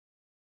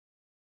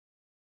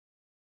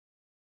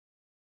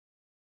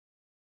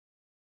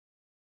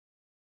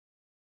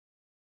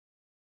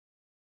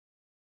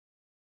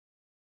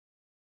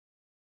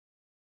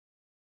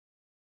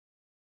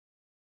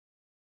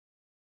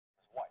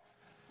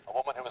a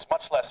woman who is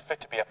much less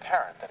fit to be a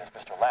parent than is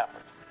Mr.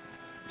 Lambert.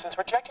 Since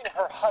rejecting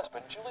her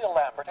husband, Julia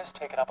Lambert has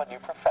taken up a new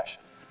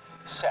profession: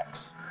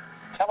 sex.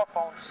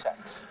 Telephone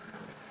sex.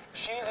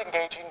 She is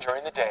engaging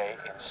during the day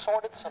in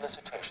sordid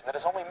solicitation that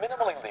is only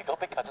minimally legal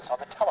because it's on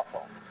the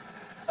telephone.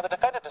 And the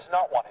defendant does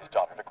not want his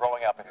daughter to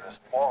growing up in this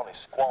morally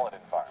squalid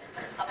environment.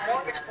 A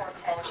mortgage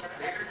foreclosure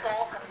and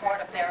sole support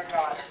of their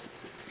daughter.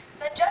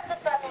 Then just as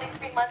suddenly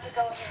 3 months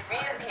ago he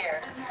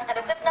reappeared, and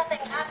as if nothing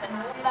happened,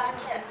 moved back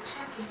in.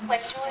 When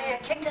Julia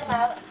kicked him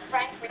out,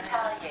 Frank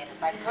retaliated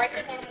by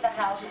breaking into the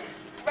house,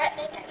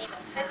 threatening and even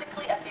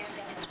physically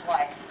abusing his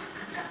wife.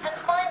 And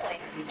finally,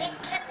 he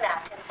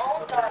kidnapped his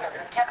own daughter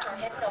and kept her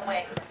hidden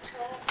away for 2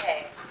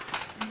 days.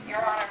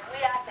 Your Honor,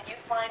 we ask that you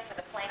find for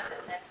the plaintiff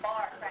and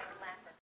bar Frank